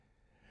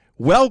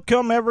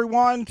Welcome,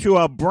 everyone, to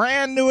a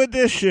brand new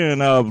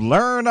edition of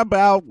Learn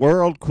About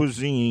World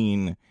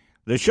Cuisine,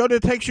 the show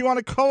that takes you on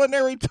a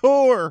culinary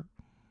tour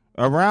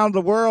around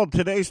the world.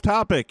 Today's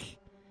topic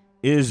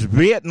is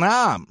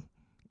Vietnam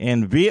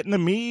and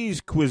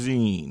Vietnamese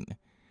cuisine.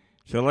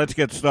 So let's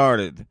get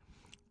started.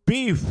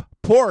 Beef,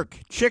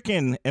 pork,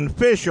 chicken, and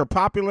fish are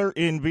popular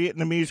in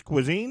Vietnamese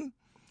cuisine.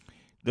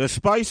 The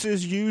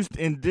spices used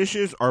in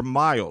dishes are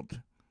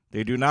mild.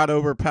 They do not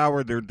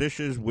overpower their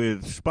dishes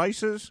with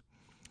spices.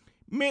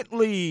 Mint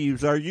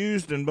leaves are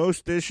used in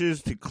most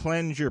dishes to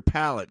cleanse your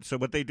palate. So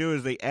what they do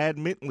is they add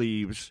mint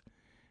leaves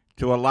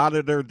to a lot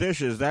of their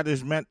dishes. That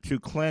is meant to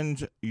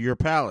cleanse your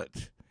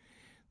palate.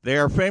 They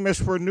are famous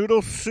for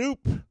noodle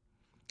soup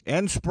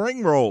and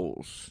spring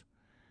rolls.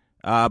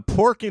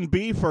 Pork and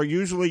beef are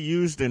usually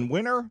used in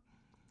winter,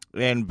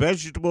 and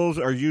vegetables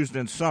are used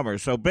in summer.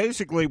 So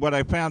basically what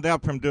I found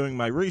out from doing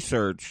my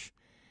research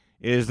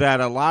is that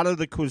a lot of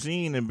the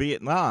cuisine in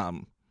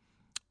Vietnam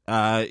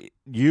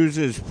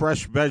uses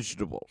fresh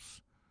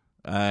vegetables,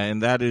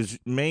 and that is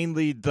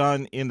mainly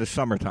done in the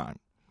summertime.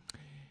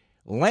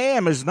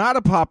 Lamb is not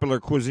a popular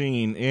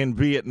cuisine in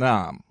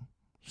Vietnam.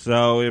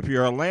 So if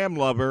you're a lamb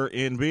lover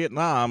in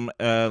Vietnam,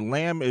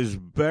 lamb is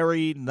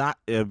very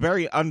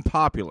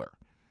unpopular.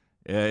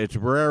 It's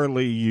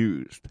rarely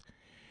used.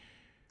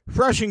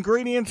 Fresh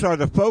ingredients are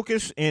the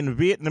focus in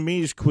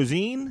Vietnamese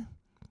cuisine,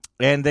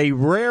 and they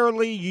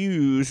rarely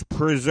use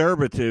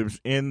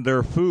preservatives in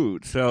their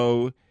food.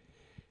 So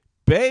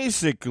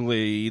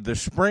basically, the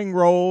spring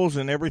rolls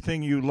and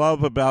everything you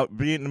love about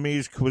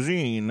Vietnamese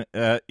cuisine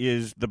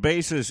is the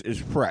basis is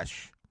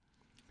fresh.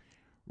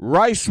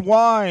 Rice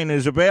wine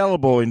is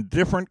available in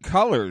different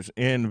colors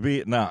in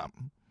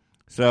Vietnam.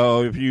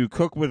 So if you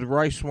cook with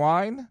rice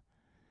wine,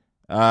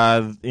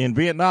 in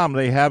Vietnam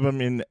they have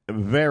them in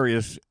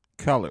various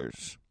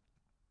colors.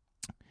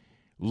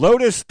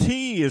 Lotus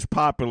tea is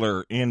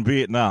popular in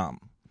Vietnam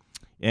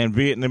and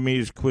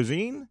Vietnamese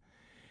cuisine.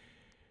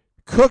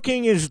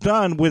 Cooking is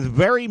done with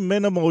very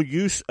minimal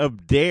use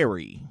of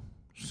dairy.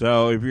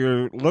 So if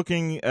you're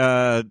looking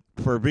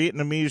for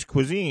Vietnamese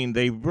cuisine,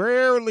 they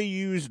rarely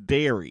use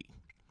dairy.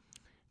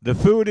 The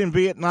food in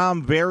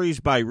Vietnam varies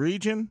by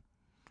region.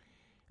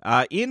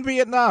 In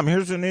Vietnam,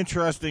 here's an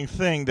interesting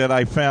thing that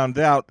I found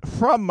out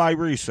from my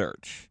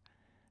research.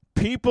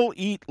 People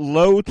eat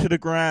low to the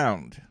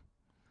ground.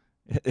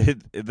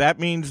 That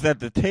means that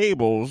the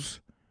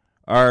tables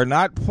are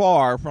not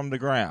far from the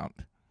ground.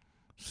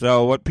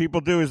 So what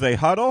people do is they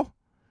huddle,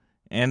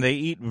 and they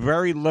eat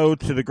very low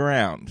to the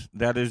ground.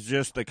 That is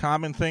just a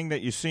common thing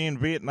that you see in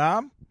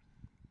Vietnam.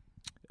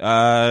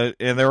 And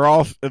there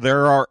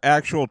are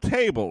actual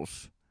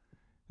tables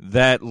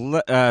that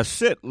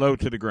sit low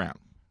to the ground.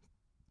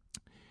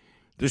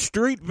 The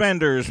street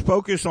vendors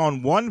focus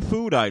on one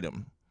food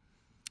item.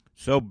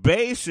 So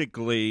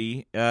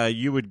basically,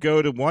 you would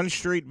go to one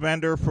street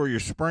vendor for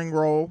your spring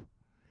roll.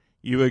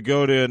 You would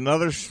go to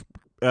another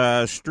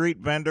street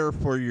vendor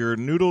for your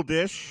noodle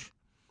dish,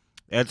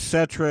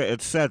 etc.,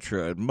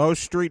 etc.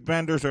 Most street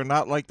vendors are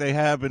not like they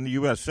have in the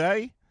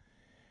USA.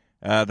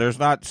 There's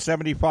not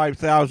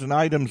 75,000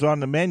 items on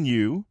the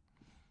menu.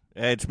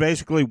 It's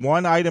basically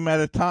one item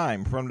at a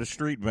time from the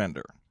street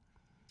vendor.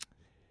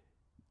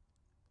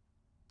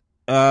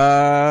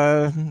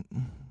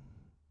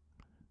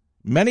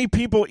 Many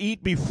people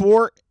eat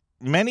before.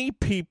 Many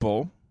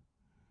people.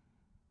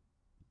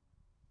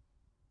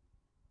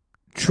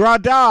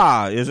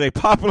 Trada is a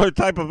popular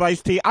type of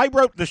iced tea. I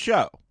wrote the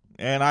show,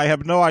 and I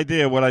have no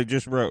idea what I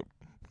just wrote.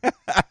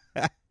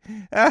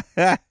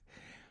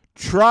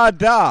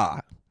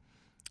 Trada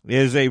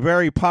is a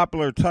very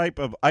popular type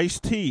of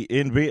iced tea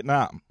in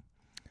Vietnam.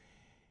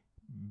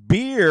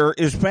 Beer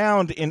is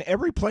found in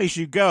every place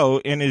you go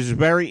and is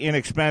very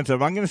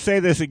inexpensive. I'm going to say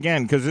this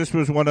again because this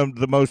was one of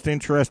the most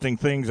interesting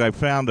things I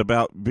found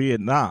about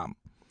Vietnam,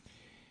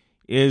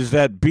 is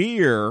that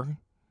beer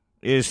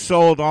is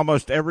sold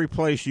almost every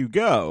place you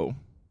go,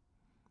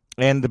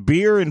 and the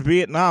beer in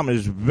Vietnam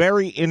is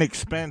very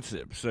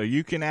inexpensive. So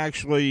you can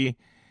actually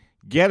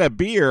get a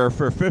beer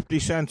for 50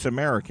 cents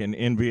American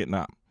in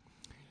Vietnam.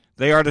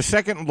 They are the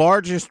second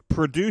largest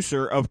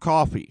producer of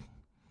coffee.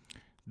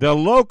 The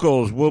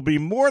locals will be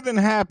more than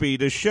happy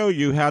to show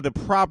you how to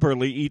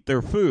properly eat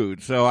their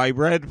food. So I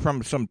read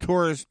from some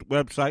tourist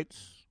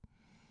websites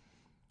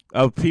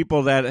of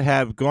people that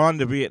have gone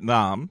to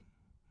Vietnam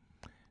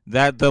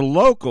that the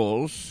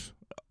locals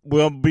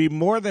will be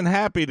more than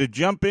happy to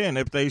jump in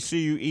if they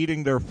see you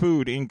eating their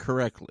food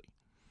incorrectly.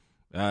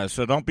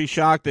 So don't be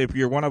shocked if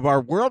you're one of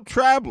our world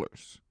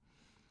travelers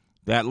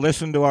that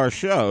listen to our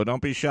show.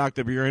 Don't be shocked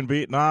if you're in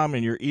Vietnam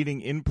and you're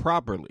eating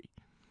improperly,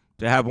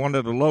 to have one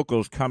of the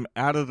locals come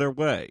out of their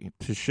way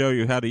to show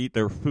you how to eat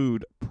their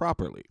food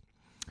properly.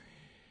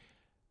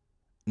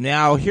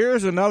 Now,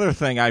 here's another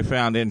thing I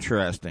found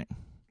interesting.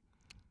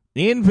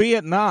 In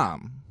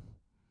Vietnam,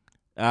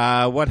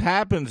 what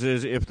happens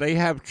is if they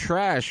have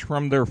trash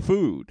from their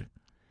food,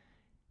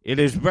 it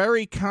is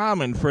very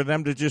common for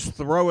them to just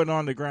throw it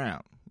on the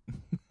ground.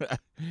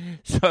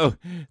 So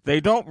they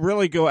don't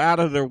really go out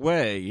of their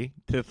way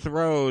to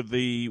throw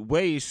the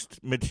waste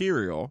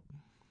material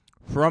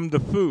from the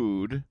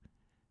food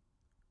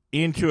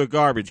into a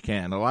garbage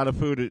can. A lot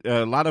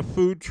of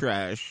food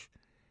trash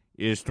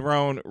is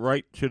thrown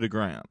right to the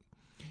ground.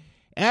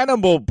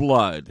 Animal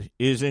blood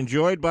is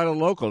enjoyed by the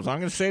locals. I'm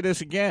going to say this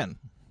again.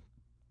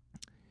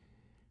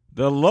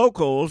 The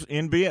locals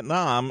in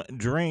Vietnam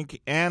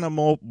drink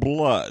animal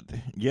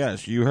blood.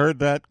 Yes, you heard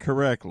that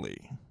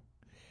correctly.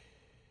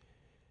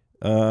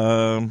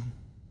 They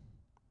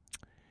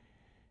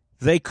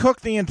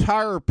cook the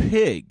entire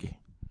pig.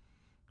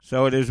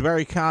 So it is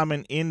very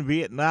common in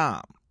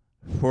Vietnam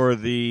for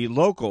the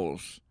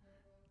locals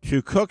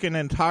to cook an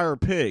entire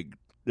pig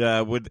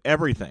with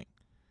everything.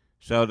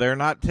 So they're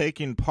not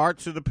taking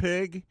parts of the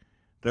pig,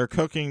 they're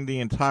cooking the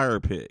entire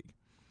pig.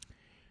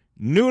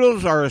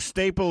 Noodles are a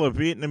staple of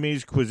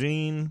Vietnamese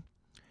cuisine.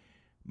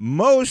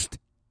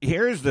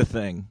 Here's the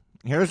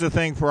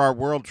thing for our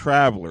world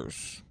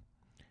travelers.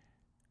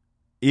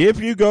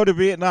 If you go to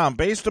Vietnam,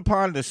 based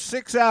upon the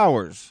 6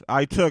 hours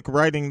I took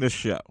writing this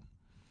show,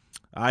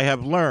 I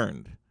have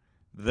learned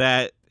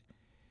that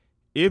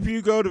if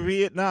you go to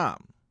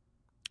Vietnam,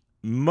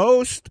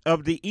 most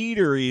of the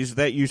eateries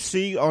that you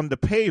see on the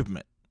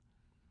pavement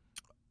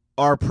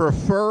are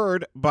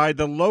preferred by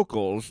the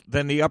locals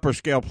than the upper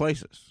scale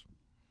places.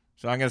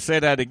 So I'm going to say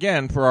that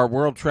again for our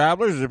world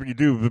travelers. If you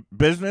do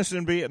business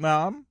in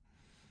Vietnam,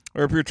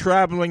 or if you're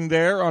traveling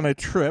there on a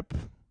trip,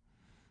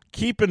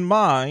 keep in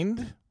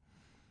mind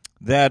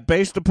that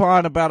based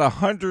upon about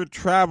 100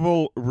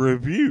 travel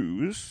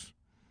reviews,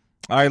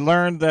 I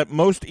learned that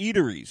most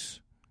eateries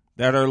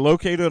that are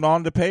located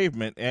on the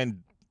pavement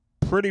and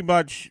pretty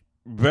much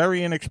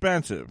very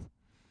inexpensive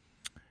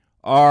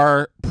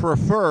are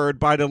preferred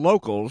by the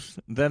locals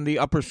than the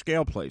upper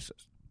scale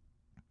places.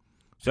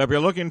 So if you're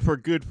looking for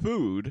good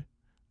food,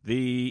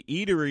 the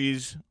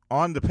eateries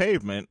on the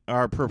pavement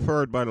are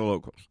preferred by the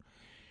locals.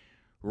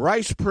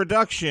 Rice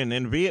production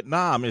in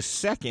Vietnam is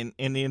second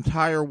in the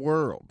entire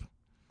world.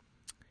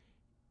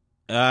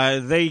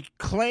 They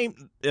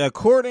claim,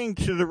 according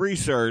to the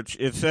research,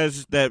 it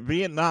says that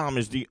Vietnam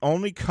is the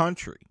only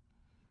country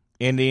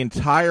in the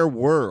entire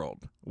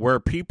world where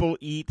people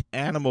eat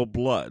animal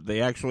blood.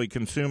 They actually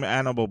consume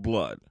animal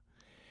blood.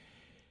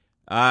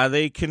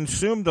 They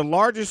consume the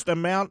largest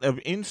amount of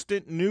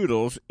instant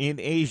noodles in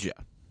Asia.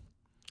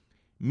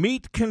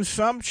 Meat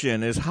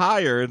consumption is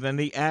higher than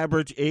the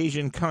average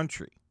Asian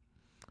country.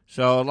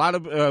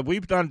 So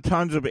we've done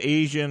tons of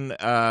Asian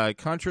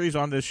countries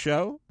on this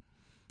show.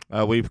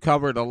 We've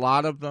covered a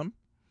lot of them.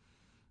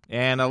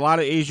 And a lot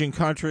of Asian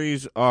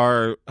countries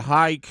are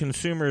high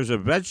consumers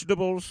of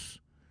vegetables.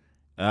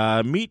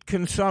 Meat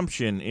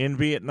consumption in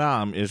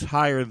Vietnam is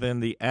higher than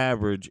the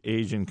average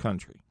Asian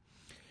country.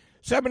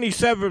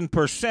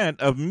 77%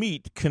 of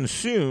meat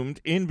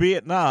consumed in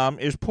Vietnam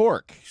is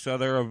pork. So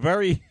they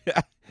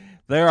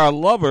are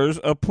lovers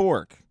of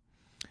pork.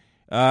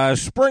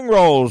 Spring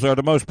rolls are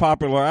the most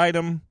popular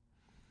item.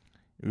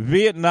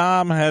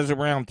 Vietnam has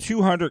around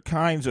 200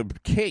 kinds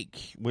of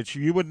cake, which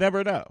you would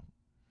never know.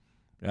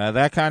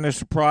 That kind of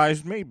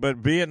surprised me, but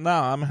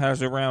Vietnam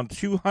has around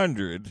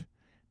 200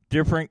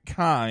 different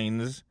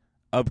kinds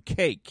of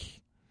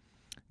cake.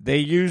 They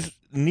use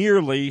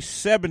nearly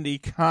 70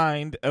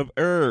 kind of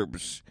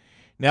herbs.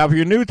 Now, if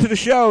you're new to the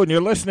show and you're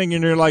listening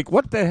and you're like,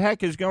 what the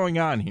heck is going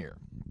on here?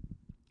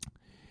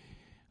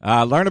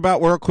 Learn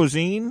About World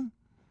Cuisine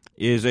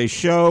is a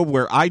show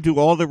where I do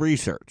all the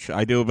research.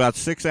 I do about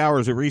 6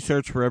 hours of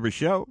research for every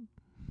show,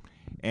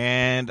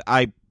 and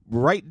I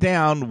write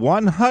down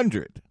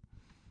 100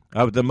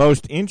 of the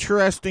most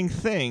interesting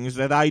things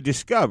that I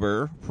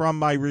discover from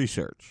my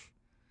research.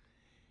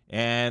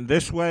 And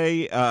this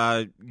way,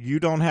 you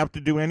don't have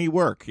to do any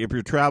work if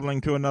you're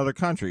traveling to another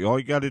country. All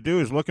you got to do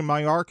is look in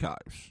my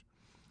archives.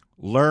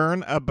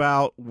 Learn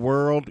About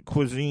World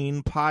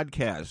Cuisine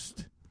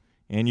podcast,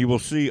 and you will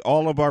see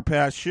all of our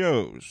past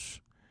shows.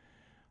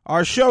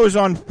 Our show is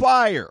on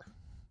fire.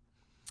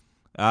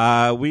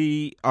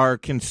 We are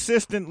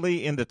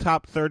consistently in the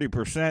top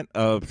 30%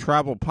 of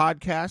travel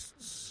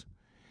podcasts.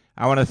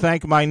 I want to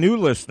thank my new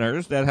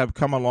listeners that have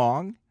come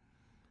along.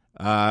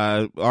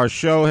 Our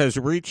show has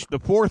reached the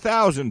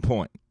 4,000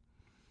 point.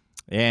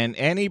 And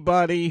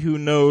anybody who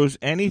knows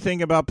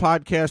anything about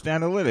podcast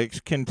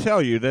analytics can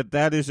tell you that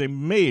that is a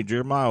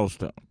major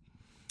milestone.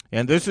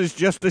 And this is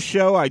just a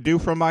show I do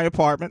from my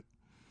apartment.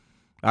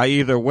 I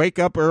either wake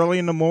up early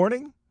in the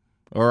morning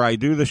or I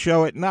do the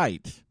show at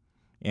night.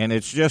 And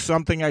it's just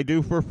something I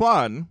do for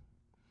fun.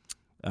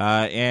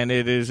 And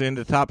it is in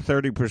the top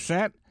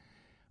 30%.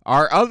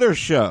 Our other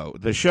show,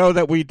 the show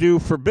that we do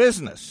for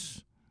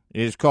business,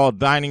 is called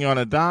Dining on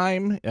a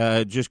Dime.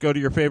 Just go to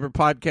your favorite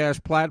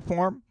podcast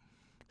platform,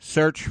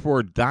 search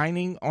for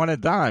Dining on a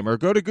Dime, or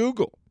go to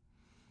Google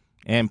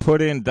and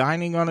put in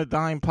Dining on a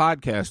Dime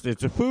podcast.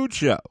 It's a food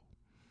show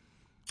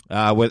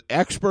with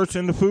experts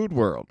in the food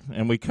world,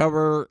 and we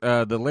cover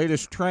the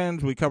latest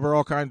trends. We cover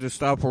all kinds of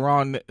stuff. We're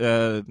on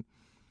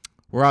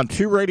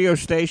 2 radio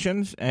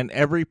stations and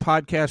every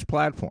podcast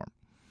platform.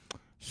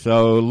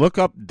 So look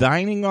up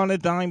Dining on a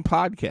Dime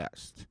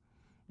podcast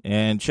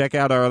and check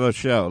out our other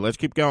show. Let's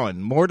keep going.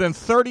 More than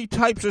 30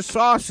 types of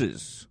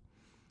sauces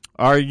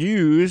are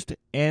used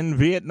in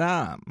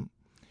Vietnam.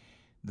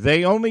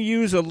 They only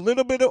use a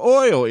little bit of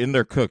oil in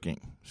their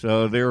cooking.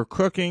 So their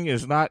cooking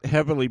is not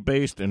heavily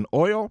based in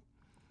oil.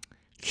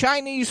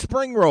 Chinese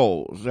spring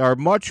rolls are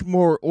much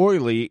more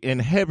oily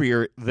and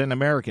heavier than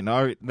American.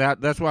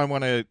 That's what I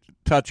want to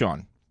touch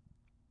on.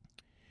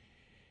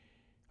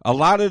 A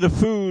lot of the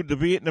food, the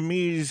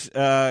Vietnamese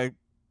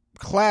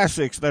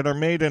classics that are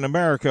made in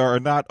America are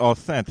not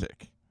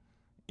authentic.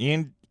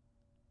 The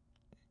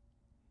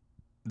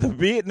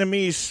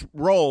Vietnamese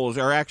rolls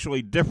are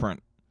actually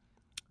different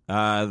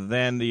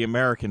than the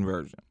American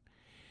version.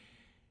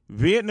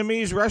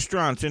 Vietnamese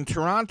restaurants in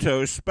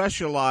Toronto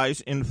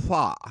specialize in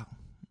pho.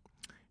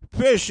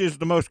 Fish is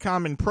the most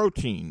common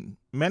protein.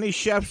 Many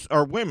chefs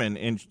are women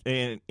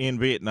in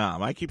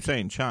Vietnam. I keep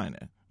saying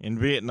China. In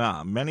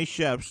Vietnam, many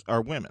chefs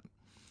are women.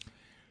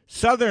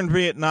 Southern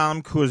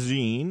Vietnam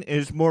cuisine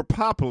is more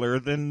popular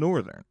than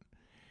northern.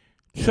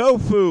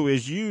 Tofu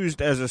is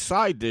used as a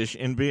side dish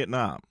in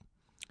Vietnam.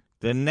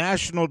 The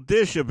national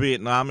dish of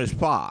Vietnam is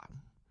pho.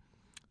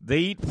 They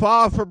eat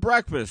pho for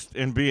breakfast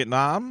in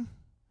Vietnam,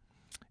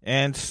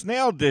 and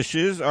snail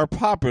dishes are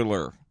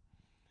popular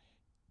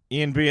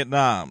in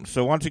Vietnam.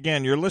 So once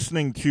again, you're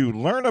listening to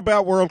Learn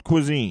About World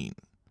Cuisine,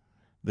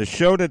 the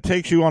show that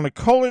takes you on a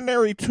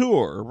culinary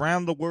tour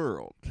around the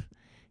world.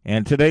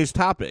 And today's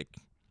topic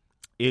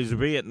is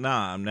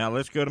Vietnam. Now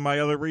let's go to my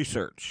other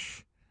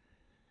research.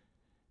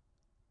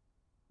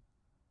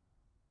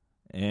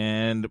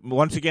 And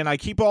once again, I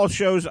keep all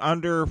shows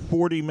under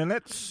 40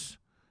 minutes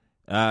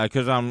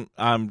because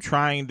I'm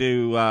trying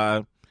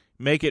to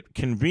make it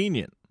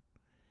convenient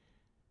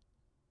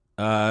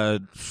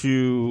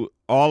to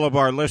all of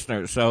our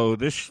listeners. So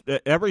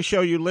every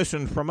show you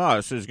listen from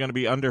us is going to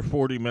be under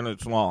 40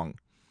 minutes long.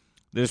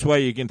 This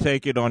way you can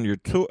take it on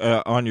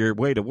your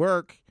way to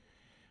work,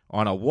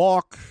 on a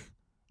walk,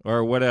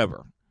 or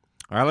whatever.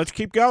 All right, let's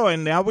keep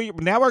going. Now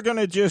we're going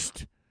to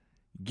just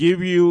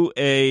give you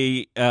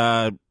a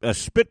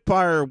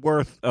spitfire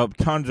worth of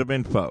tons of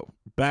info,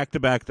 back to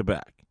back to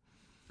back.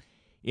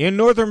 In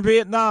northern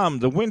Vietnam,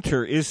 the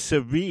winter is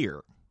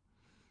severe.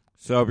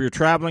 So if you're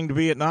traveling to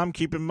Vietnam,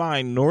 keep in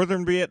mind,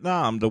 northern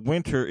Vietnam, the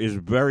winter is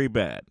very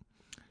bad.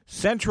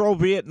 Central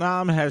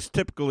Vietnam has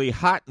typically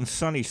hot and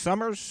sunny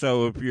summers.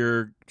 So if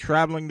you're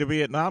traveling to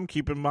Vietnam,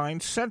 keep in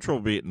mind, central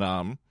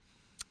Vietnam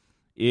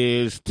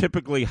is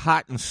typically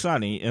hot and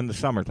sunny in the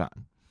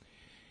summertime.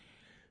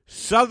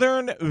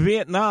 Southern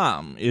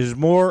Vietnam is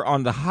more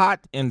on the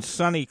hot and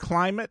sunny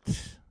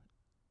climate.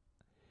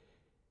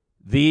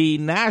 The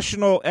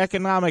national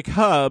economic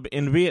hub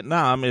in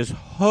Vietnam is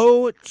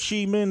Ho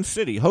Chi Minh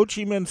City. Ho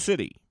Chi Minh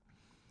City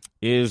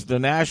is the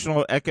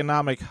national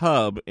economic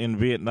hub in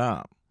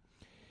Vietnam.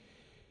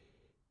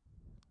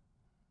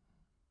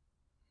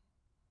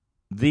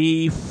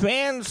 The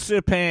Phan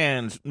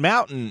Xipang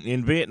Mountain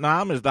in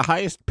Vietnam is the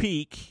highest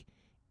peak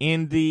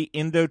in the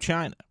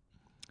Indochina.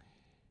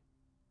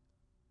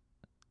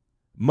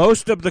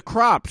 Most of the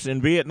crops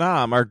in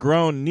Vietnam are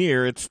grown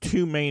near its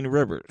two main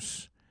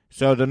rivers.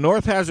 So the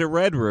north has a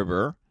Red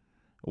River,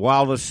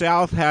 while the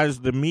south has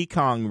the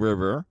Mekong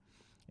River,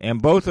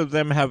 and both of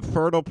them have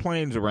fertile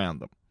plains around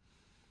them.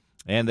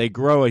 And they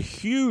grow a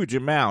huge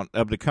amount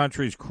of the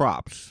country's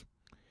crops.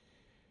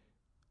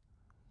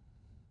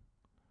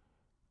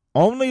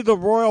 Only the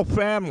royal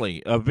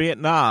family of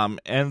Vietnam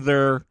and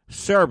their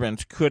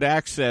servants could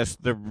access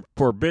the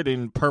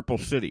forbidden Purple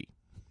City.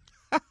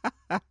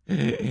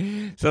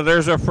 So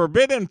there's a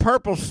forbidden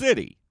Purple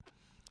City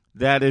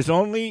that is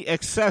only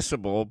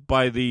accessible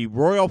by the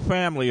royal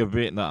family of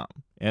Vietnam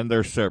and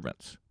their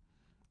servants.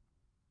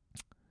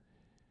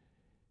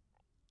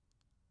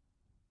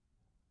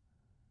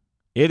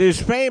 It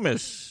is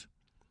famous.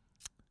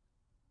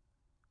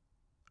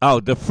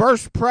 The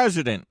first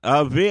president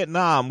of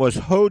Vietnam was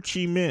Ho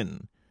Chi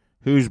Minh,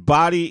 whose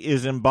body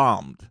is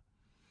embalmed,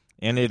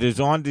 and it is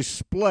on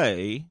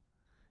display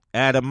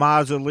at a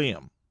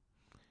mausoleum.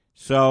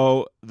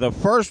 So the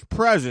first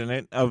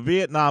president of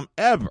Vietnam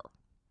ever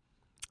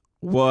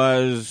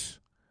was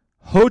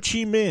Ho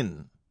Chi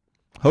Minh,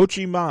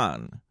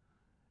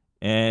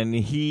 and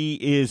he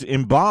is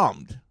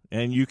embalmed,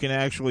 and you can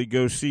actually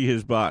go see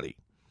his body.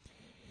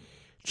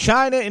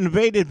 China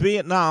invaded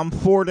Vietnam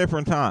 4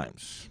 different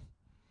times.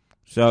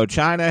 So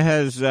China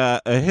has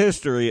a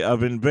history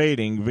of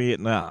invading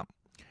Vietnam.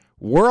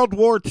 World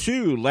War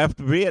II left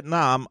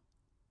Vietnam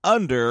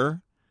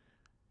under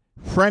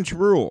French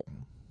rule.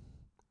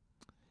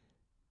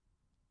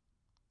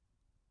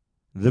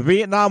 The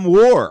Vietnam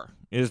War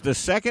is the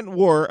second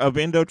war of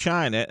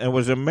Indochina and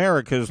was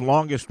America's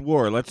longest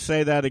war. Let's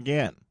say that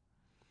again.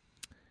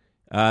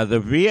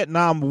 The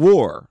Vietnam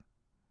War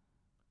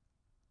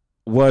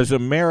was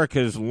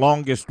America's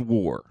longest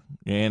war,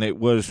 and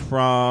it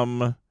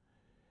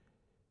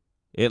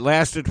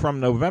lasted from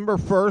November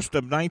 1st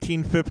of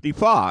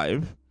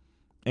 1955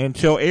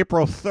 until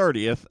April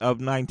 30th of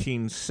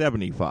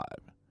 1975.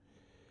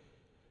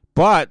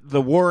 But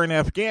the war in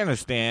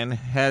Afghanistan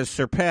has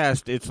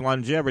surpassed its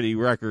longevity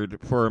record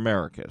for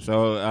America.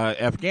 So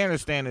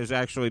Afghanistan is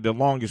actually the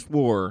longest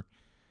war,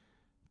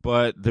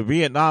 but the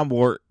Vietnam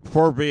War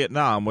for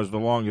Vietnam was the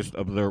longest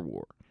of their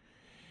war.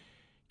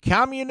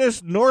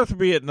 Communist North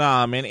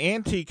Vietnam and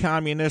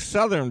anti-communist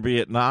Southern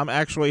Vietnam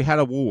actually had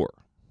a war.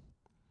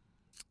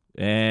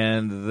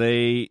 And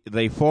they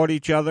fought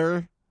each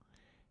other.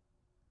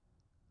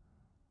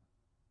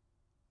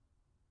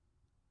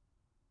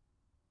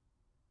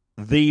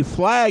 The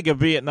flag of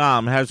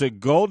Vietnam has a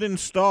golden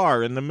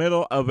star in the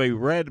middle of a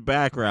red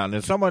background.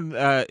 And someone,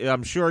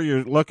 I'm sure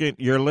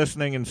you're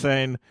listening and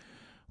saying,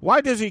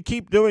 why does he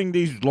keep doing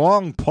these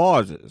long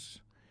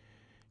pauses?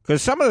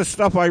 Because some of the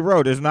stuff I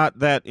wrote is not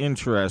that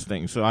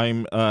interesting, so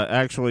I'm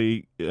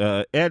actually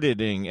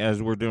editing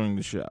as we're doing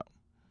the show.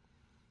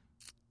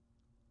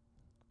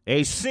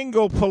 A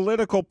single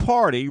political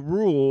party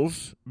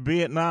rules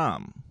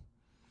Vietnam.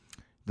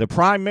 The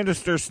prime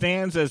minister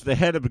stands as the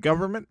head of the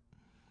government.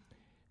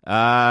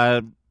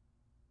 The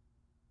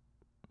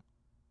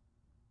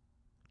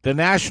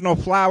national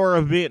flower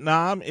of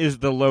Vietnam is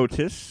the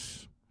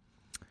lotus.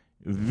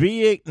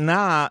 Vietnamese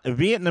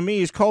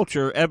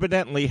culture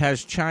evidently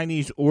has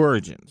Chinese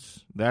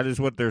origins. That is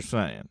what they're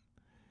saying.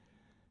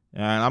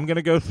 And I'm going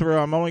to go through.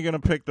 I'm only going to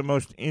pick the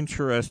most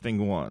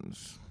interesting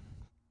ones.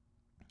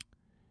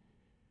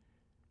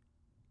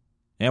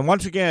 And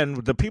once again,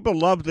 the people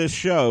love this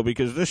show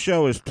because this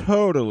show is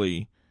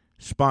totally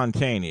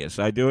spontaneous.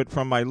 I do it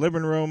from my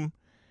living room.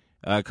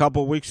 A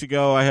couple weeks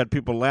ago, I had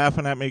people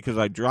laughing at me because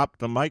I dropped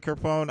the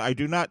microphone. I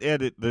do not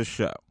edit this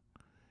show.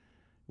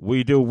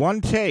 We do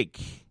one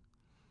take,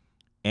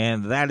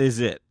 and that is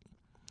it.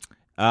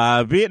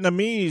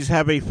 Vietnamese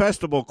have a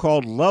festival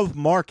called Love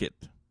Market.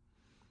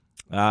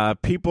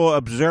 People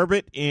observe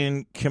it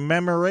in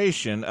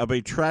commemoration of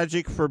a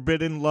tragic,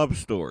 forbidden love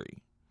story.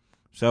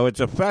 So it's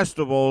a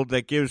festival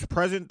that gives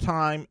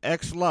present-time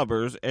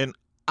ex-lovers an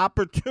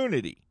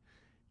opportunity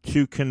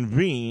to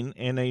convene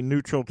in a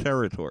neutral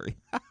territory.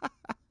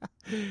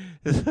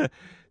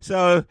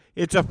 So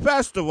it's a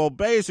festival,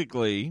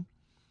 basically,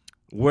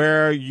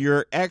 where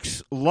your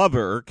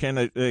ex-lover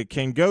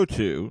can go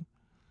to,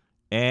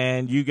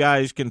 and you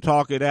guys can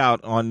talk it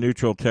out on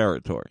neutral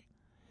territory.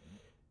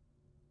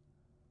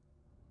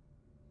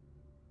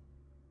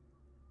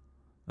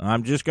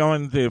 I'm just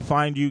going to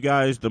find you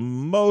guys the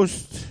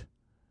most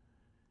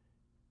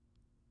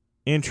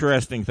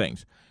interesting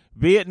things.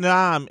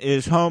 Vietnam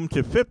is home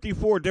to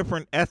 54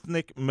 different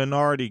ethnic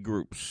minority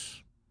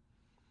groups.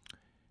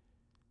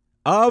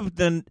 Of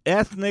the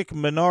ethnic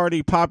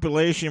minority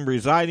population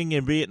residing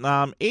in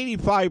Vietnam,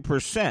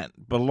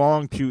 85%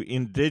 belong to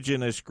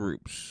indigenous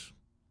groups.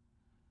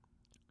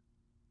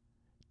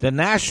 The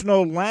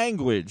national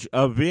language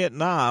of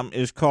Vietnam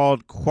is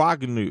called Quang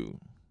Ngu.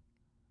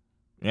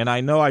 And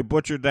I know I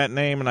butchered that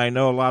name, and I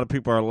know a lot of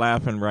people are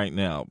laughing right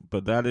now,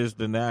 but that is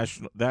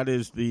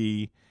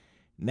the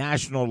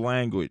national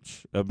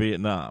language of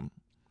Vietnam.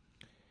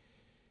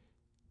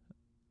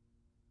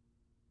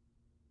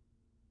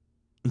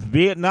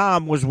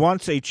 Vietnam was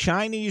once a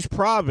Chinese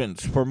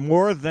province for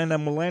more than a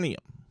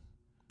millennium.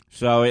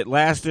 So it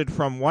lasted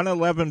from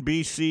 111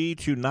 BC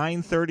to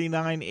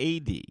 939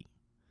 AD.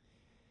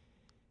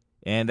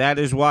 And that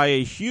is why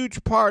a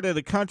huge part of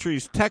the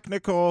country's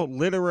technical,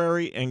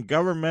 literary, and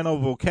governmental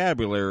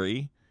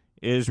vocabulary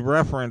is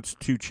referenced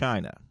to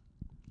China.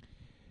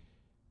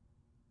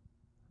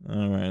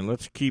 All right,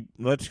 let's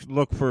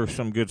look for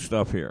some good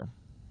stuff here.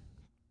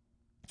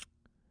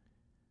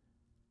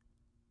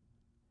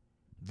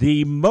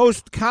 The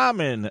most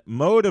common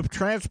mode of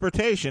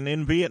transportation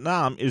in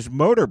Vietnam is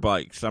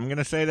motorbikes. I'm going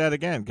to say that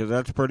again because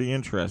that's pretty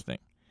interesting.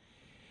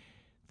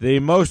 The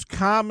most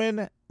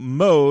common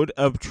mode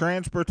of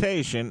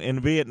transportation in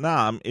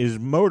Vietnam is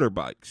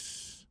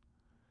motorbikes.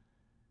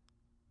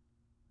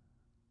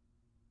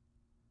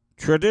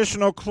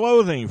 Traditional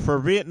clothing for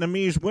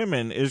Vietnamese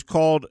women is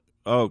called,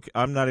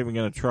 I'm not even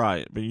going to try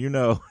it, but you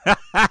know.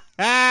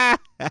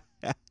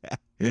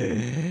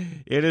 It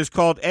is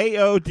called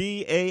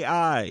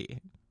AODAI.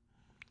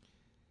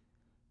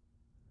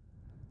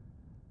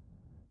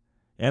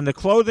 And the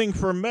clothing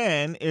for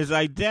men is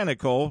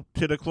identical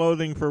to the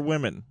clothing for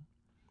women.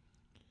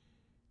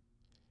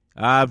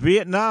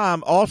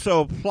 Vietnam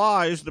also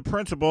applies the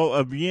principle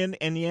of yin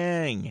and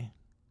yang.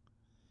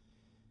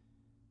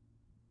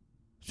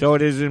 So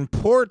it is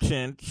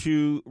important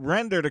to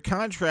render the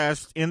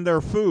contrast in their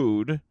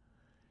food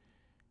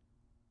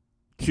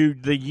to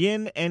the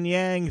yin and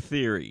yang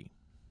theory.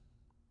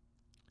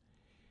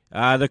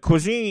 The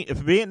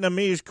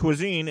Vietnamese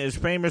cuisine is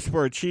famous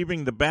for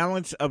achieving the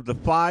balance of the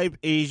 5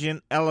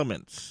 Asian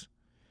elements.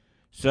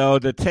 So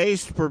the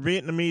taste for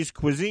Vietnamese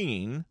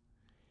cuisine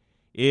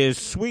is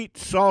sweet,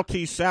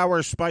 salty,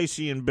 sour,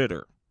 spicy, and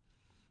bitter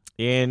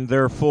in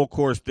their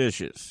full-course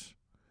dishes.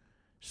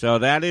 So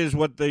that is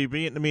what the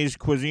Vietnamese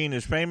cuisine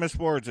is famous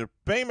for. It's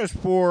famous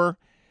for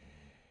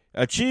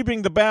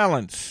achieving the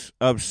balance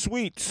of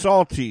sweet,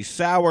 salty,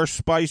 sour,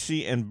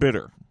 spicy, and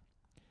bitter.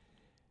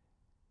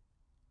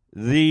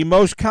 The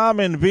most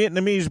common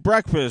Vietnamese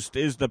breakfast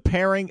is the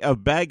pairing of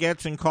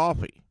baguettes and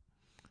coffee.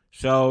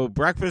 So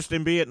breakfast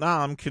in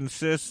Vietnam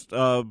consists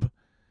of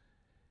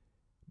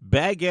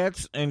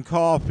baguettes and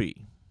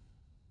coffee.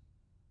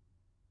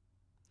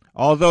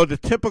 Although the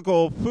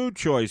typical food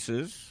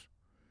choices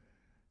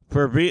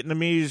for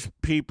Vietnamese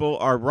people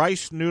are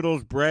rice,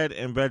 noodles, bread,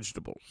 and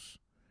vegetables.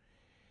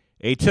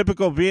 A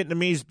typical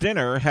Vietnamese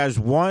dinner has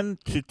 1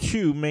 to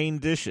 2 main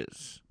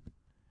dishes.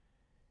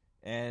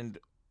 And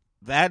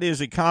that is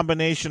a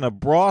combination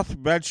of broth,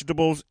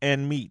 vegetables,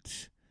 and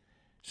meat.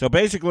 So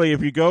basically,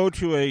 if you go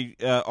to a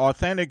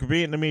authentic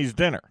Vietnamese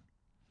dinner,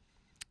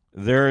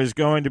 there is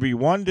going to be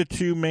 1 to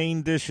 2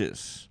 main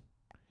dishes.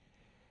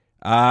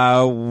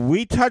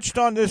 We touched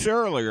on this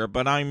earlier,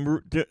 but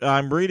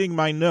I'm reading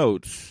my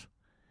notes,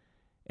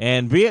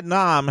 and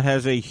Vietnam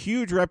has a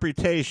huge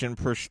reputation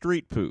for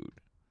street food.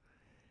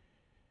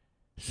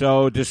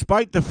 So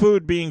despite the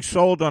food being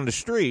sold on the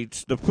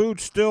streets, the food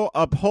still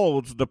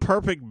upholds the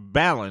perfect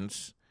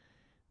balance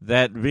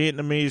that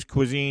Vietnamese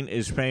cuisine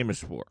is famous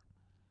for.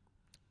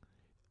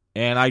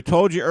 And I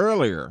told you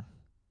earlier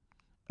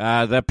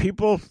that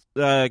people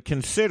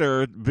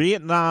consider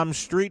Vietnam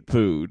street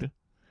food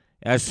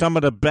as some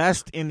of the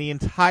best in the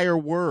entire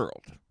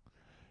world.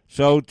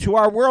 So to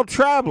our world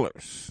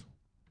travelers,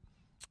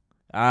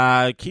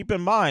 keep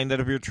in mind that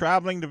if you're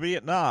traveling to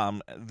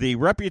Vietnam, the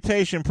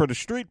reputation for the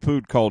street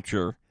food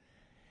culture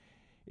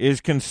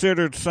is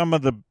considered some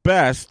of the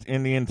best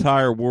in the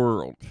entire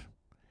world.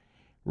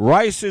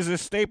 Rice is a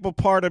staple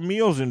part of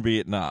meals in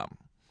Vietnam.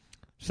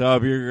 So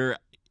if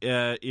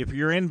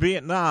you're in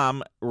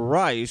Vietnam,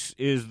 rice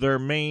is their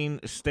main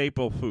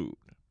staple food.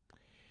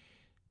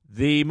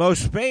 The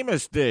most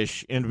famous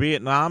dish in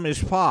Vietnam is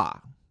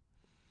pho,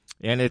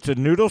 and it's a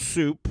noodle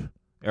soup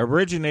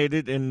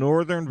originated in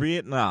northern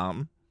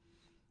Vietnam,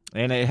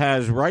 and it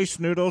has rice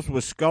noodles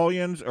with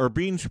scallions or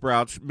bean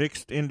sprouts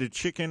mixed into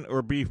chicken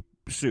or beef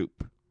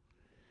soup.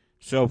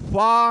 So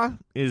pho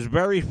is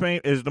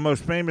is the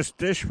most famous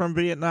dish from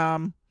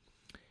Vietnam,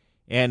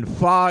 and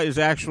pho is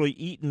actually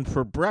eaten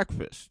for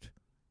breakfast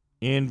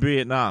in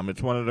Vietnam.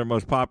 It's one of their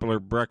most popular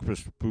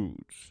breakfast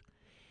foods.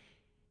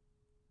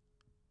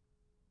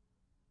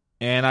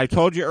 And I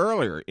told you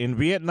earlier, in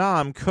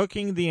Vietnam,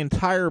 cooking the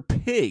entire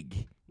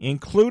pig,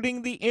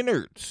 including the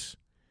innards,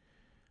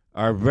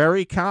 are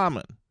very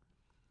common.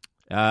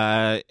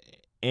 And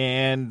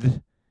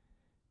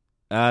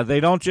they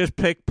don't just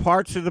pick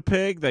parts of the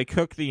pig, they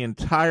cook the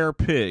entire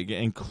pig,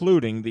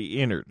 including the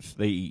innards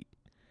they eat.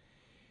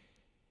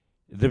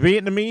 The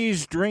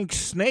Vietnamese drink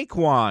snake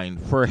wine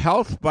for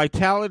health,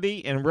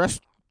 vitality, and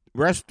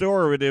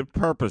restorative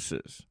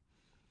purposes.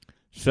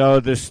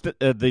 So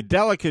the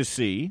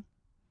delicacy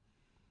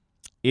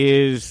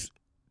is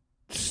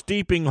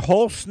steeping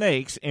whole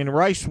snakes in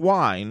rice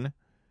wine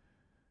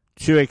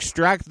to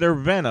extract their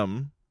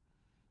venom,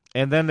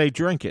 and then they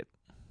drink it.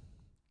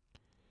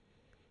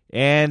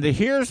 And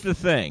here's the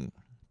thing,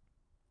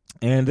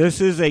 and this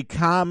is a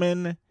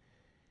common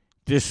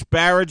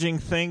disparaging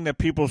thing that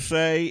people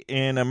say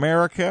in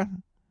America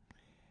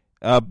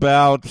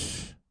about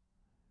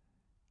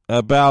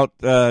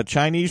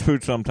Chinese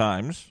food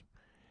sometimes,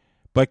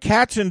 but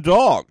cats and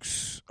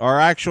dogs are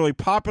actually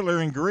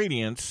popular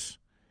ingredients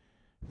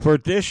for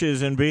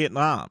dishes in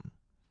Vietnam.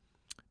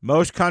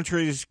 Most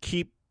countries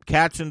keep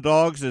cats and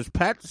dogs as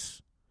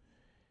pets,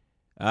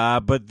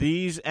 but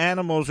these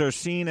animals are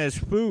seen as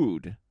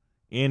food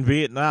in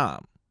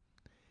Vietnam.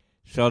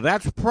 So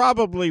that's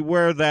probably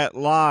where that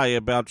lie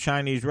about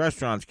Chinese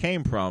restaurants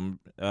came from.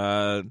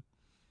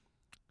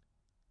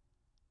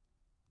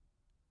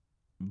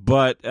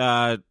 But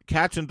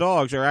cats and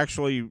dogs are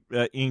actually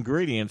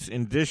ingredients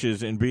in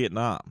dishes in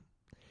Vietnam.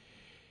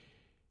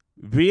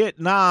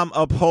 Vietnam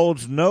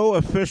upholds no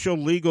official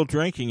legal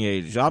drinking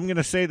age. I'm going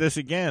to say this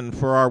again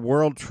for our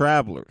world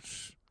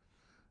travelers.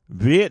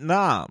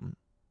 Vietnam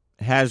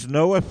has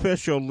no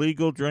official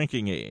legal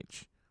drinking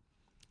age.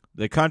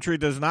 The country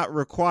does not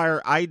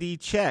require ID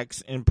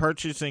checks in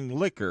purchasing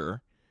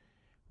liquor,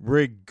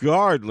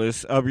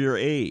 regardless of your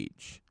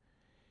age.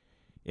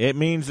 It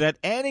means that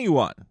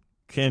anyone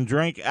can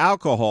drink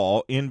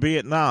alcohol in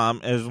Vietnam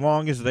as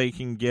long as they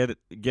can get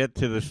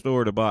to the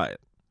store to buy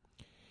it.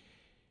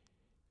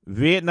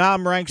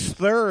 Vietnam ranks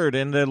third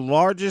in the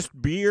largest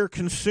beer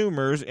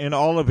consumers in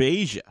all of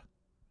Asia.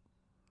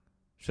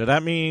 So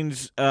that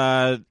means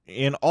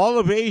in all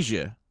of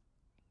Asia,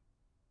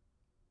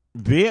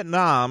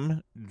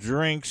 Vietnam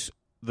drinks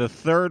the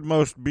third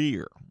most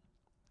beer.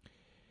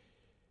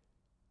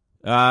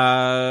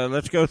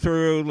 Let's go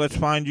through. Let's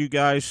find you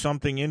guys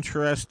something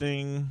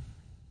interesting.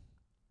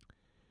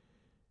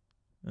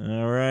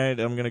 All right,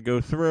 I'm going to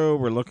go through.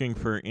 We're looking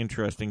for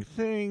interesting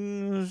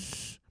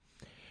things.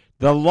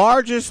 The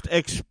largest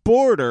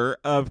exporter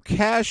of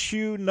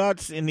cashew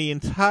nuts in the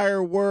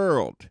entire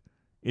world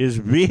is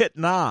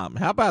Vietnam.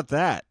 How about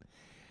that?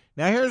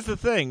 Now, here's the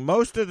thing.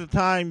 Most of the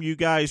time you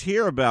guys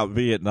hear about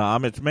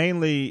Vietnam, it's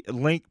mainly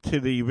linked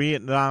to the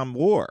Vietnam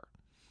War.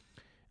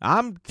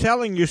 I'm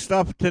telling you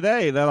stuff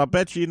today that I'll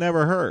bet you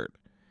never heard.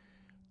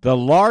 The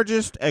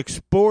largest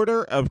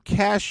exporter of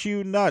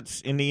cashew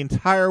nuts in the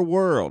entire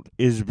world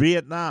is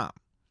Vietnam.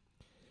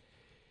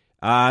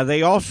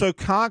 They also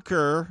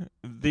conquer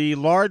the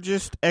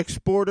largest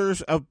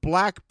exporters of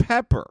black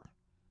pepper.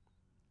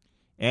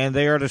 And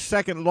they are the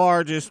second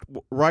largest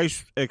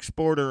rice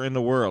exporter in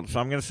the world. So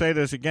I'm going to say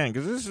this again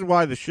because this is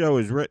why the show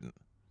is written.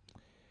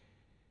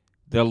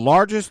 The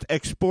largest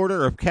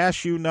exporter of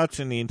cashew nuts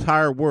in the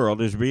entire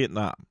world is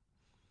Vietnam.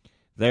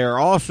 They are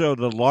also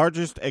the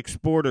largest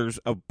exporters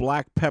of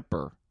black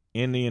pepper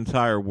in the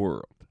entire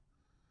world.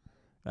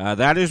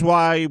 That is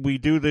why we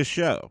do this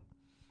show,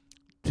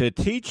 to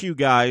teach you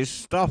guys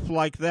stuff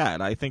like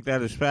that. I think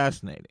that is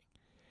fascinating.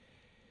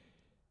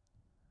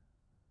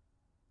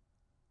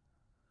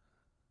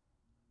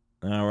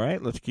 All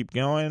right, let's keep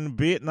going.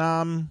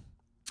 Vietnam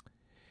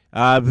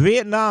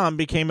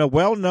became a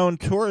well-known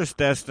tourist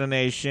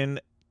destination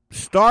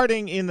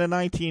starting in the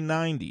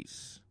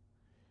 1990s.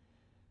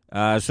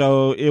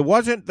 So it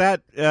wasn't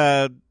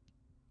that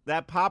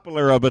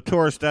popular of a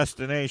tourist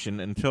destination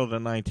until the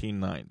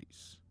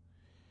 1990s.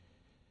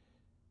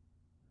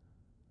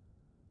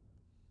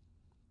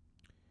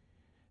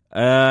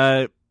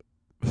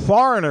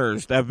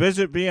 Foreigners that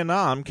visit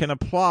Vietnam can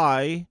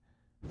apply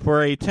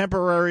for a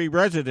temporary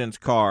residence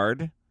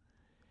card.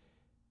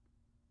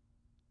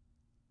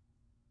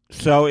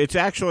 So it's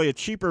actually a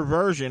cheaper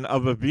version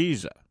of a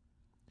visa.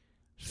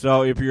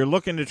 So if you're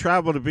looking to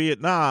travel to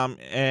Vietnam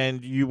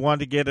and you want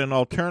to get an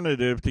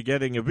alternative to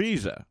getting a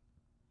visa,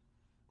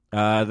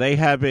 they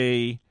have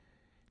a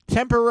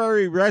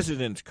temporary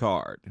residence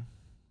card.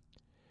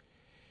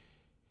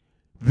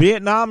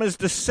 Vietnam is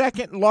the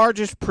second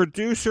largest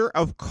producer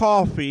of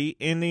coffee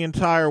in the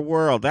entire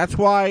world. That's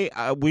why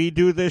we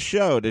do this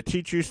show, to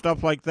teach you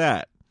stuff like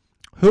that.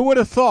 Who would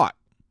have thought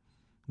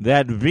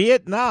that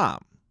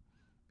Vietnam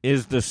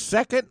is the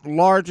second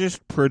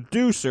largest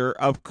producer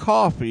of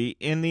coffee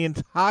in the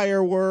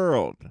entire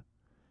world?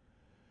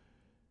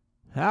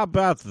 How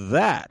about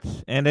that?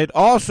 And it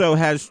also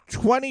has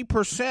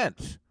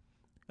 20%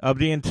 of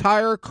the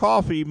entire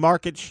coffee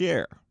market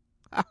share.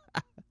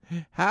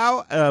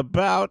 How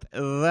about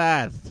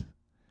that?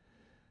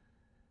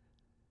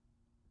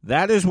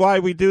 That is why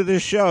we do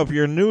this show. If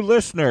you're a new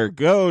listener,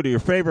 go to your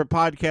favorite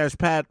podcast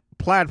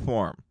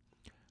platform.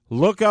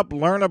 Look up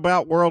Learn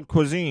About World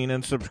Cuisine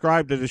and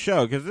subscribe to the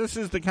show, because this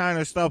is the kind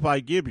of stuff I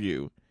give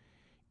you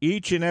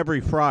each and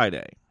every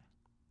Friday.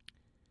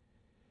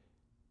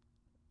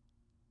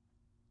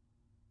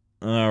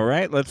 All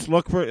right, let's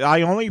look for.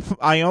 I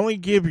only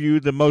give you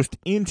the most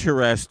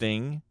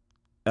interesting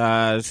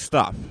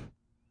stuff.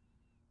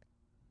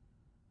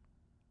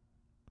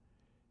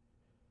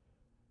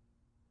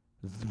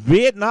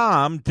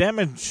 Vietnam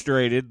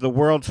demonstrated the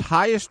world's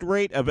highest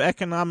rate of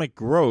economic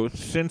growth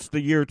since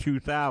the year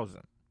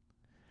 2000.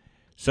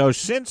 So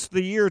since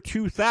the year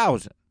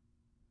 2000,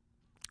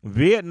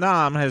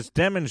 Vietnam has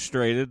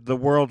demonstrated the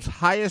world's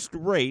highest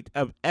rate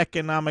of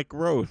economic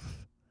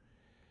growth.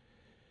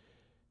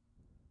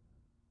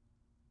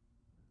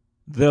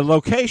 The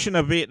location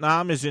of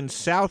Vietnam is in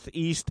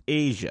Southeast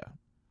Asia,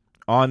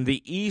 on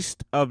the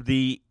east of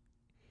the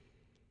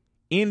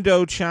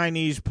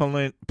Indo-Chinese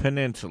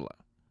Peninsula.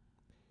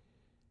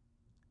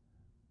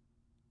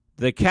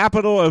 The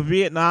capital of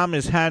Vietnam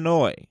is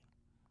Hanoi,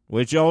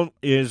 which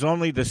is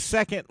only the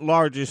second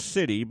largest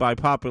city by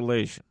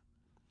population.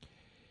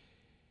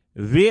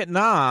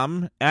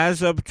 Vietnam,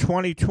 as of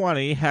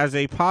 2020, has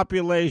a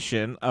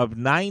population of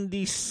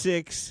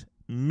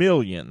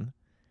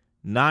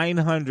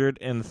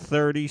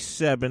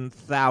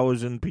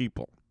 96,937,000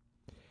 people.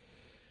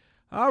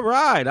 All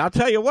right, I'll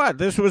tell you what,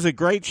 this was a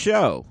great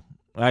show.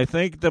 I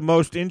think the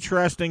most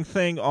interesting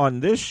thing on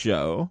this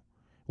show,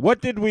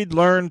 what did we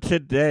learn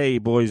today,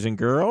 boys and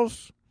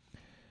girls?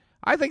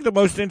 I think the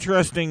most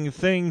interesting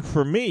thing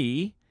for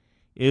me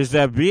is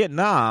that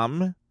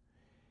Vietnam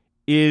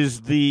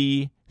is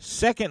the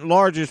second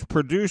largest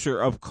producer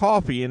of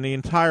coffee in the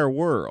entire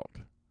world.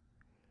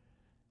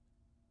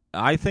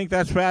 I think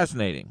that's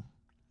fascinating.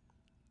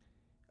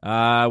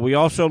 We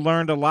also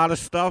learned a lot of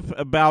stuff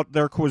about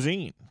their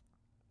cuisine.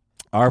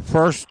 Our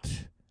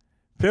first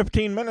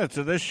 15 minutes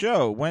of this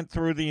show went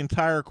through the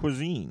entire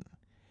cuisine.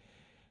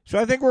 So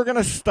I think we're going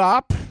to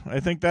stop. I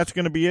think that's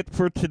going to be it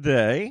for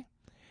today.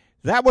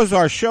 That was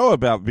our show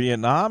about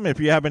Vietnam. If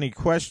you have any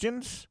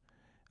questions,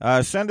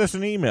 send us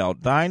an email,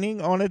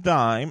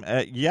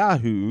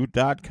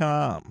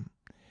 diningonadime@yahoo.com.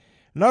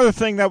 Another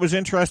thing that was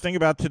interesting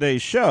about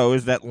today's show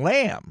is that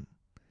lamb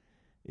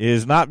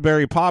is not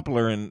very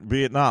popular in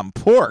Vietnam.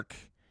 Pork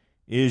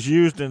is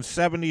used in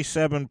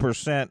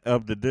 77%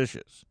 of the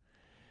dishes.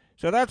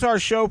 So that's our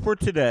show for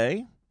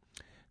today.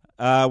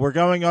 We're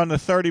going on the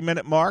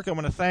 30-minute mark. I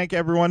want to thank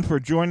everyone for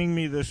joining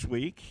me this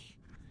week.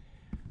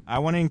 I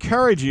want to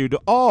encourage you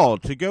all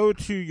to go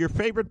to your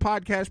favorite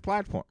podcast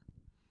platform.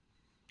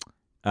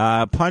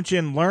 Punch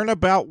in Learn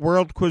About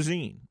World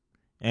Cuisine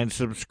and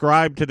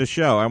subscribe to the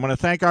show. I want to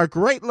thank our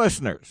great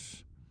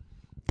listeners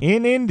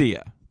in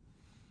India,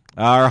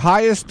 our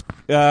highest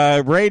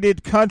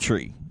rated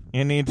country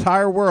in the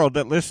entire world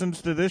that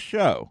listens to this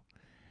show.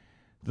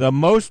 the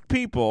most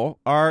people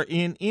are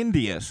in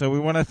India. So we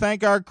want to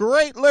thank our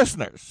great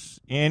listeners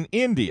in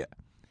India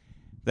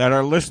that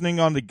are listening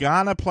on the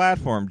Gaana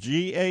platform,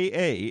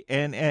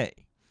 Gaana.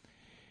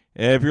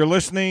 If you're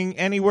listening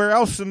anywhere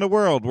else in the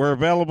world, we're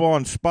available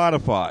on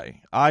Spotify,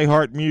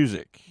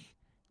 iHeartMusic,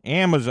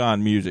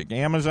 Amazon Music.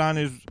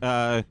 Amazon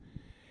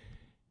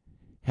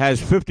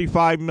has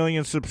 55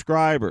 million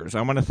subscribers.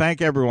 I want to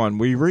thank everyone.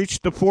 We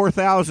reached the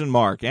 4,000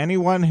 mark.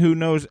 Anyone who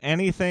knows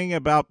anything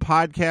about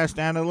podcast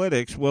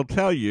analytics will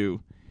tell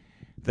you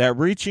that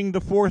reaching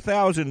the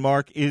 4,000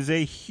 mark is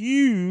a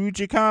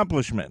huge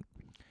accomplishment.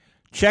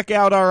 Check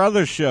out our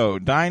other show,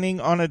 Dining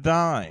on a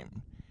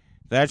Dime.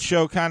 That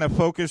show kind of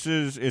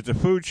focuses, it's a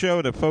food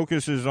show that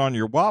focuses on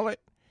your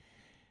wallet.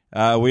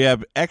 We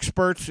have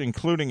experts,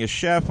 including a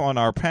chef, on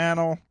our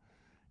panel.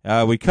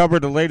 We cover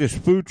the latest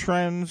food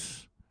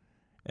trends.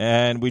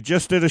 And we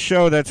just did a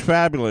show that's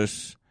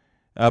fabulous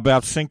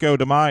about Cinco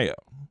de Mayo.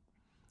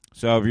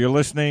 So if you're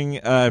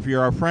listening, if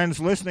you're our friends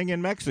listening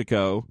in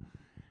Mexico,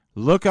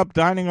 look up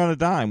Dining on a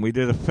Dime. We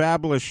did a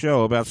fabulous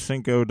show about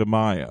Cinco de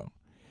Mayo.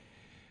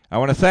 I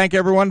want to thank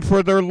everyone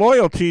for their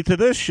loyalty to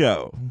this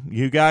show.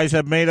 You guys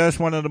have made us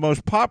one of the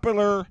most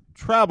popular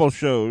travel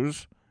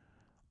shows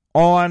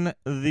on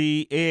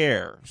the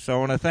air. So I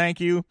want to thank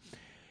you.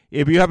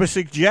 If you have a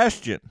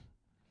suggestion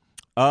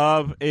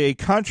of a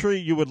country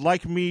you would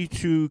like me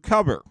to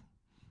cover,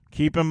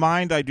 keep in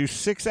mind I do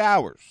 6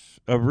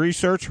 hours of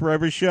research for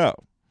every show.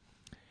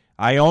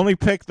 I only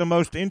pick the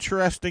most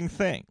interesting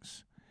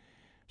things.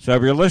 So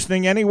if you're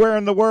listening anywhere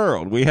in the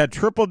world, we had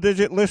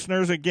triple-digit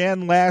listeners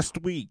again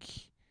last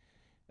week.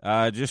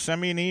 Just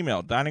send me an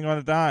email,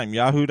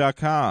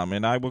 diningonadime@yahoo.com,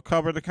 and I will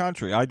cover the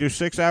country. I do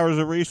 6 hours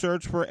of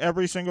research for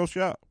every single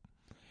show.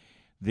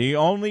 The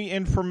only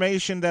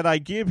information that I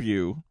give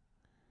you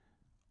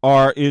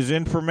is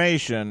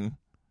information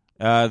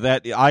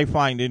that I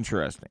find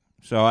interesting.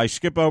 So I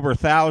skip over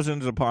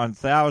thousands upon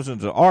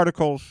thousands of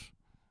articles.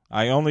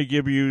 I only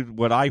give you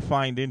what I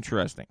find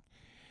interesting.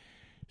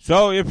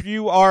 So if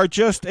you are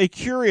just a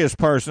curious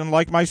person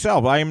like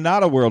myself, I am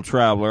not a world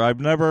traveler. I've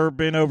never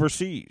been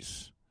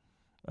overseas.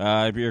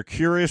 If you're a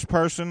curious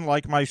person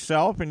like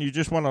myself and you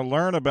just want to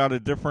learn about a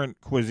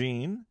different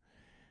cuisine,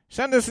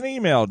 send us an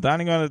email,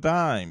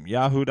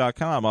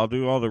 diningonadime@yahoo.com. I'll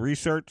do all the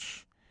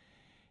research,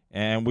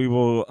 and we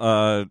will,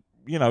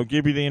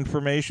 give you the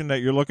information that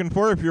you're looking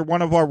for. If you're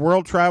one of our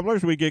world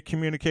travelers, we get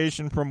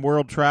communication from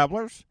world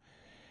travelers.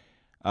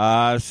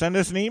 Send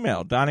us an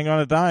email,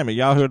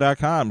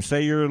 diningonadime@yahoo.com.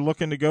 Say you're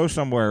looking to go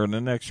somewhere in the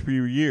next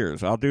few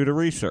years. I'll do the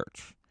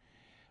research.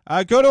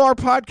 Go to our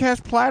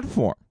podcast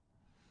platform.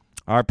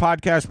 Our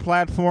podcast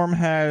platform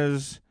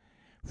has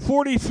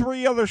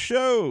 43 other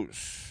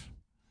shows.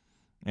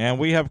 And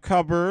we have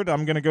covered,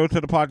 I'm going to go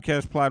to the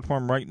podcast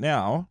platform right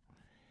now,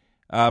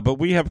 but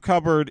we have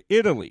covered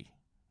Italy.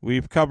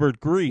 We've covered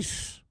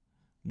Greece.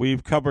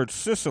 We've covered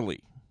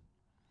Sicily.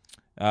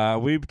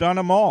 We've done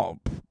them all.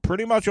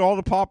 Pretty much all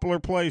the popular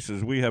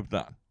places we have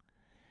done.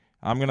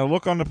 I'm going to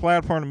look on the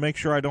platform to make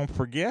sure I don't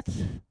forget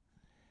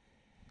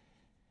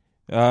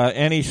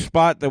any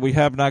spot that we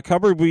have not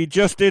covered. We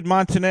just did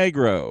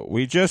Montenegro.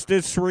 We just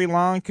did Sri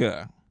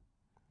Lanka.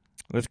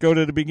 Let's go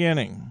to the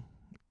beginning.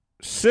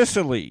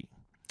 Sicily.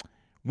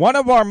 One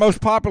of our most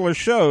popular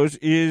shows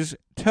is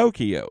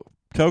Tokyo.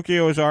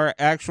 Tokyo is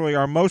actually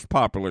our most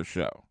popular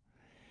show.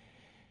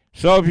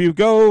 So if you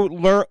go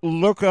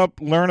look up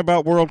Learn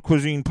About World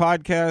Cuisine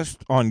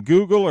podcast on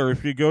Google, or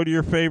if you go to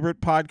your favorite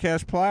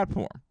podcast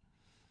platform,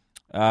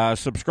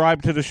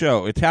 subscribe to the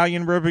show.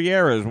 Italian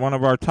Riviera is one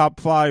of our top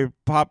 5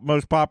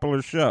 most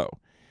popular show.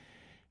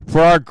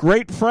 For our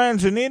great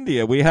friends in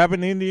India, we have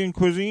an Indian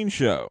cuisine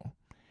show.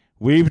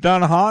 We've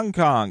done Hong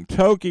Kong,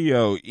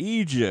 Tokyo,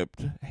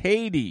 Egypt,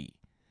 Haiti,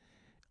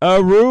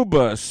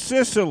 Aruba,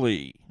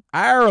 Sicily,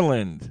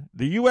 Ireland,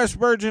 the U.S.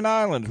 Virgin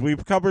Islands.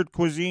 We've covered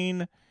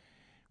cuisine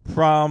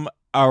from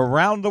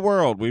around the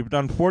world. We've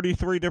done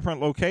 43 different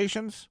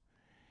locations.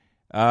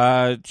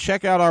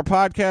 Check out our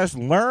podcast,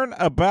 Learn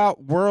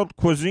About World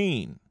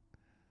Cuisine,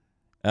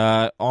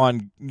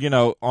 on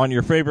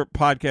your favorite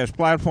podcast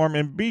platform,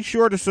 and be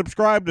sure to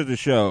subscribe to the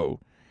show.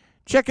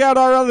 Check out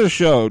our other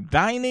show,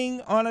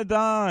 Dining on a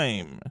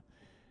Dime.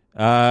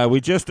 We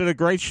just did a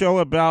great show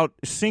about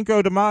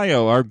Cinco de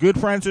Mayo, our good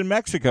friends in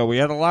Mexico. We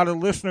had a lot of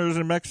listeners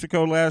in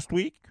Mexico last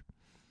week.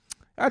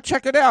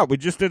 Check it out. We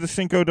just did a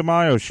Cinco de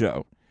Mayo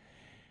show.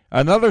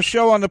 Another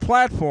show on the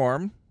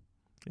platform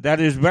that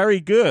is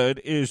very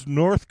good is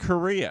North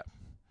Korea.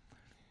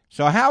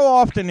 So how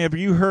often have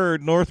you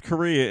heard North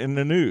Korea in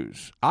the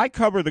news? I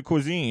cover the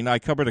cuisine. I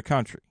cover the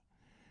country.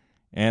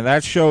 And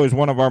that show is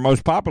one of our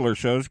most popular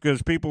shows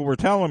because people were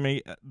telling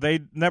me they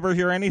never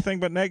hear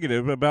anything but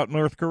negative about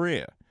North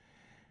Korea.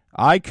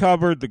 I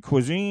covered the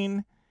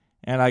cuisine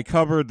and I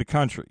covered the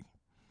country.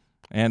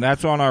 And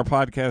that's on our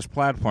podcast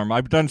platform.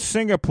 I've done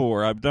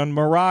Singapore. I've done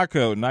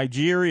Morocco,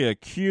 Nigeria,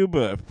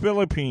 Cuba,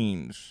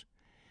 Philippines.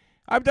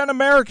 I've done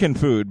American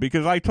food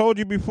because I told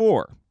you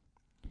before.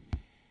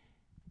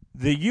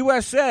 The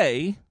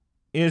USA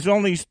is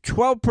only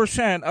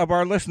 12% of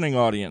our listening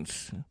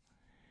audience.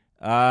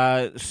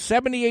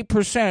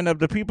 78% of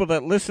the people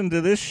that listen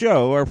to this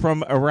show are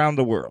from around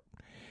the world.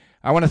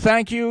 I want to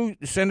thank you.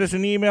 Send us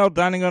an email,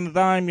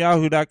 diningonthedime,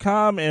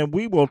 yahoo.com, and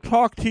we will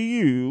talk to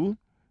you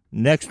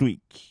next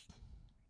week.